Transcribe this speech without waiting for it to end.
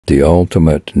the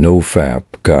ultimate NoFap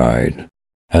guide,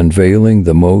 unveiling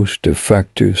the most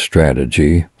effective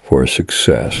strategy for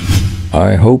success.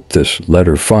 I hope this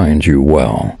letter finds you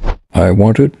well. I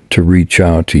wanted to reach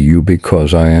out to you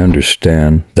because I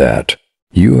understand that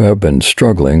you have been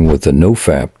struggling with the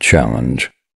NoFap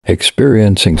challenge,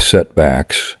 experiencing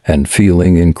setbacks and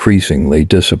feeling increasingly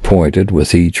disappointed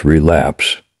with each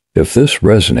relapse. If this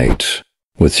resonates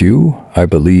with you, I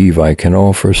believe I can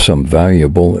offer some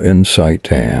valuable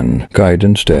insight and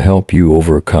guidance to help you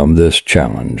overcome this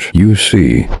challenge. You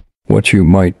see, what you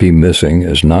might be missing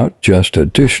is not just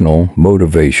additional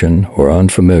motivation or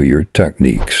unfamiliar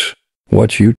techniques.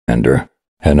 What you tender.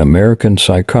 An American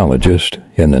psychologist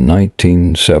in the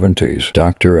 1970s,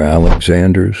 Dr.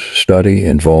 Alexander's study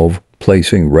involved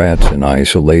placing rats in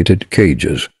isolated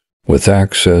cages with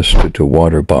access to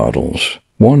water bottles,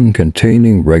 one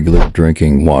containing regular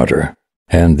drinking water,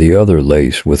 and the other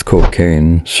laced with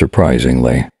cocaine.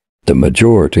 Surprisingly, the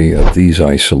majority of these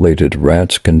isolated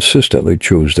rats consistently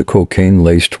chose the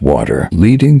cocaine-laced water,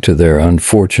 leading to their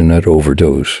unfortunate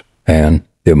overdose and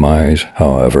demise.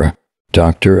 However,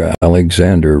 Dr.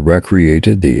 Alexander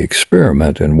recreated the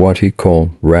experiment in what he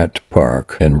called Rat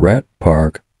Park. In Rat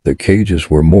Park, the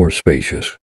cages were more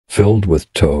spacious, filled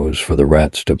with toys for the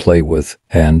rats to play with,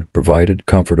 and provided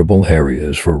comfortable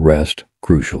areas for rest.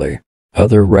 Crucially,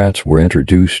 other rats were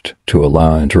introduced to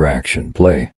allow interaction,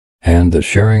 play, and the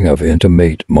sharing of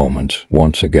intimate moments.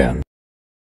 Once again,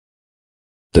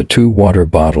 the two water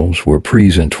bottles were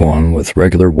present, one with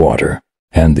regular water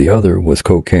and the other with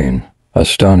cocaine.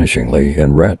 Astonishingly,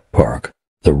 in Rat Park,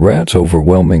 the rats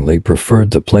overwhelmingly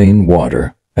preferred the plain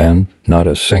water, and not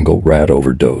a single rat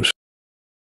overdosed.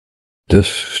 This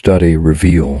study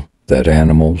revealed that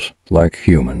animals, like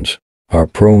humans, are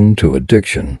prone to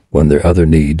addiction when their other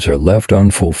needs are left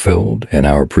unfulfilled. In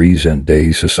our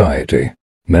present-day society,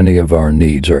 many of our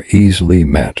needs are easily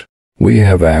met. We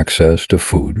have access to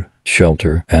food,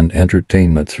 shelter, and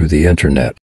entertainment through the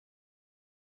internet.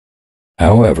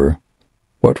 However,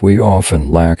 what we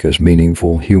often lack is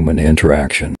meaningful human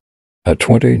interaction. A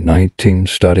 2019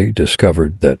 study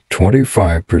discovered that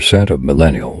 25% of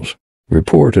millennials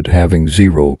reported having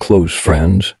zero close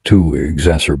friends. To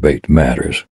exacerbate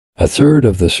matters, a third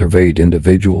of the surveyed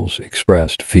individuals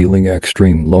expressed feeling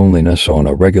extreme loneliness on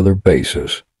a regular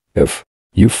basis. If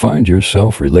you find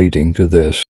yourself relating to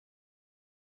this,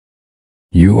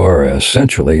 you are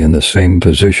essentially in the same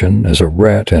position as a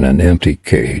rat in an empty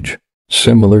cage.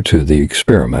 Similar to the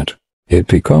experiment, it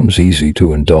becomes easy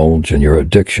to indulge in your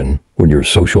addiction when your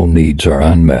social needs are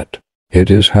unmet.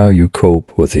 It is how you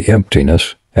cope with the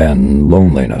emptiness and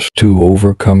loneliness. To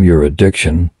overcome your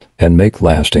addiction and make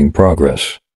lasting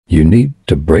progress, you need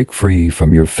to break free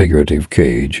from your figurative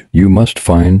cage. You must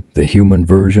find the human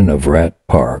version of Rat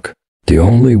Park. The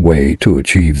only way to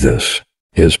achieve this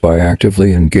is by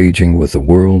actively engaging with the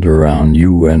world around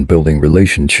you and building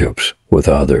relationships with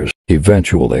others.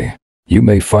 Eventually, you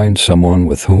may find someone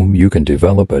with whom you can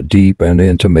develop a deep and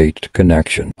intimate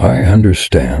connection. I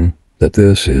understand that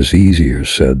this is easier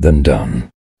said than done.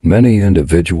 Many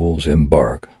individuals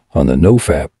embark on the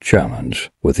NoFap challenge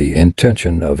with the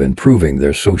intention of improving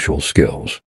their social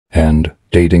skills and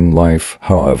dating life.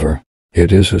 However,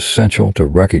 it is essential to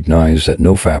recognize that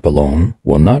NoFap alone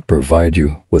will not provide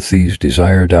you with these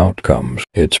desired outcomes.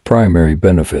 Its primary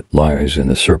benefit lies in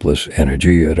the surplus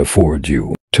energy it affords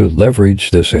you. To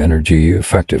leverage this energy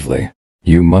effectively,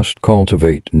 you must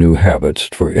cultivate new habits.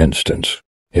 For instance,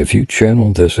 if you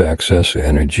channel this excess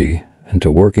energy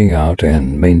into working out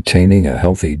and maintaining a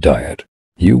healthy diet,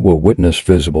 you will witness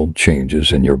visible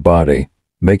changes in your body,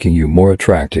 making you more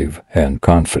attractive and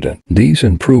confident. These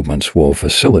improvements will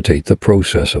facilitate the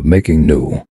process of making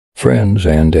new friends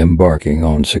and embarking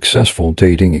on successful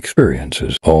dating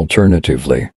experiences.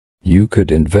 Alternatively, you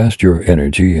could invest your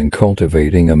energy in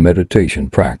cultivating a meditation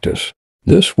practice.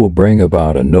 This will bring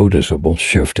about a noticeable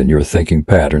shift in your thinking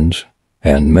patterns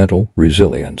and mental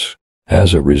resilience.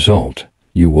 As a result,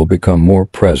 you will become more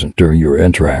present during your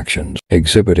interactions,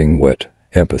 exhibiting wit,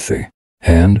 empathy,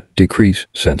 and decrease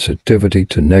sensitivity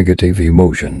to negative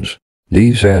emotions.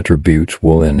 These attributes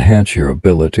will enhance your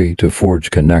ability to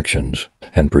forge connections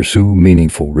and pursue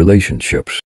meaningful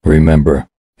relationships. Remember,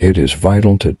 it is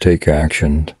vital to take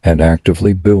action and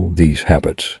actively build these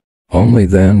habits. Only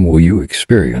then will you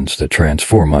experience the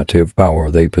transformative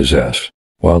power they possess.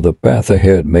 While the path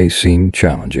ahead may seem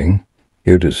challenging,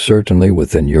 it is certainly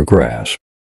within your grasp.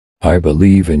 I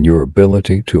believe in your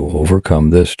ability to overcome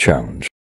this challenge.